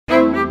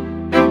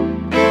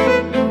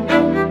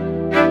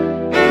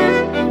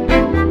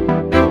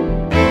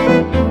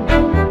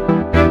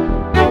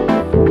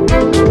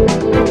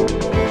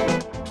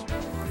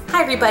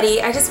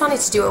everybody, I just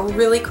wanted to do a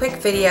really quick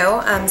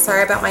video.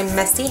 Sorry about my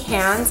messy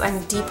hands.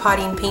 I'm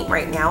depotting paint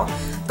right now,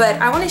 but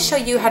I want to show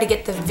you how to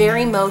get the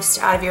very most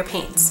out of your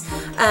paints.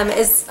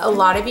 As a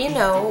lot of you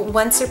know,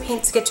 once your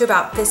paints get to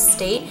about this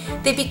state,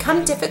 they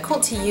become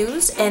difficult to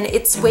use and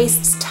it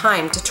wastes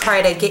time to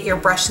try to get your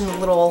brush in the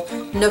little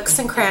nooks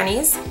and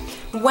crannies.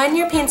 When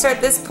your paints are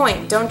at this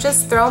point, don't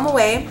just throw them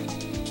away.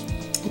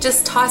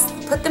 Just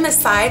put them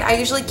aside. I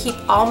usually keep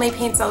all my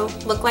paints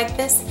that look like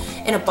this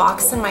in a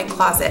box in my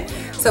closet.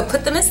 So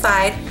put them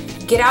aside,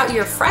 get out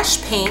your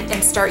fresh paint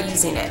and start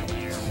using it.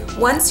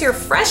 Once your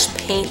fresh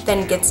paint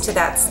then gets to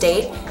that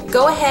state,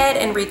 go ahead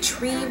and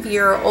retrieve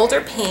your older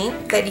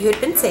paint that you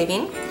had been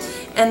saving.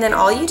 And then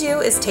all you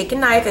do is take a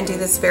knife and do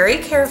this very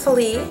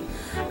carefully.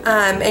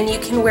 And you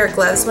can wear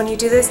gloves when you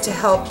do this to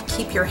help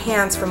keep your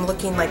hands from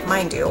looking like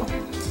mine do.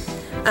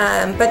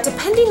 But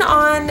depending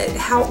on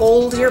how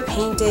old your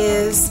paint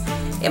is,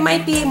 it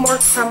might be more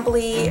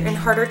crumbly and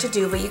harder to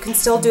do, but you can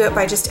still do it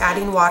by just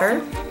adding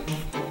water.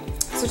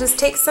 So just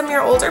take some of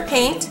your older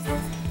paint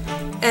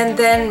and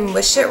then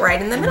mush it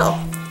right in the middle.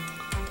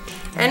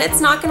 And it's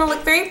not going to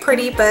look very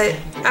pretty, but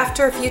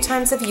after a few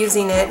times of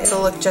using it,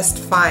 it'll look just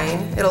fine.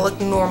 It'll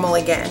look normal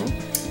again.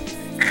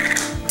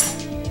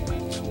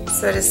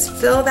 So just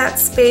fill that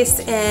space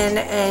in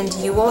and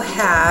you will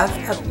have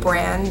a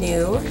brand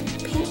new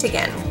paint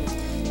again.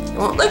 It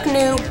won't look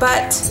new,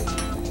 but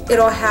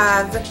it'll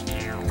have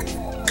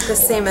the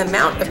same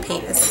amount of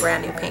paint as the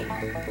brand new paint.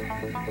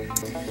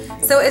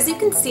 So as you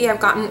can see, I've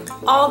gotten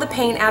all the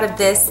paint out of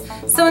this.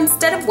 So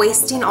instead of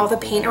wasting all the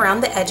paint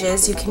around the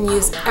edges, you can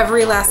use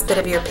every last bit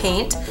of your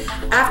paint.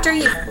 After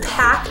you've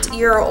packed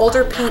your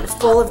older paint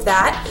full of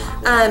that,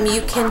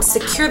 you can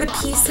secure the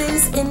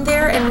pieces in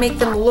there and make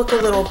them look a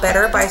little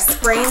better by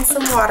spraying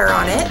some water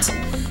on it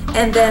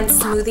and then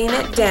smoothing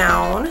it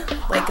down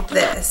like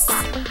this.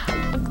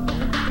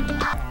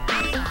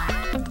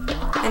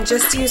 And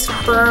just use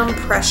firm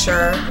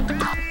pressure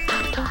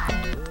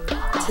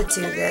to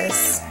do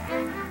this.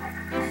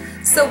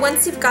 So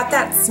once you've got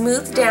that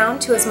smoothed down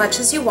to as much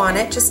as you want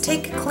it, just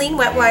take a clean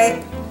wet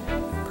wipe,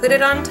 put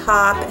it on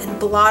top, and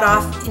blot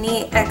off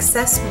any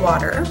excess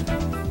water.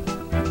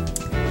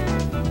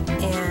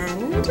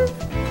 And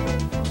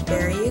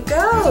there you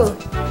go.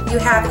 You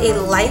have a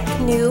like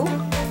new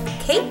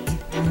cake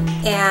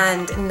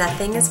and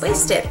nothing is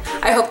wasted.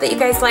 I hope that you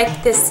guys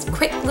liked this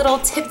quick little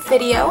tip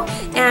video,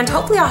 and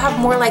hopefully I'll have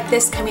more like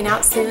this coming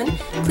out soon.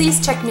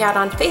 Please check me out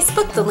on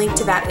Facebook. The link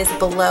to that is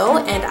below,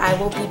 and I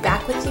will be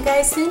back with you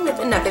guys soon with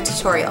another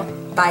tutorial.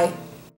 Bye.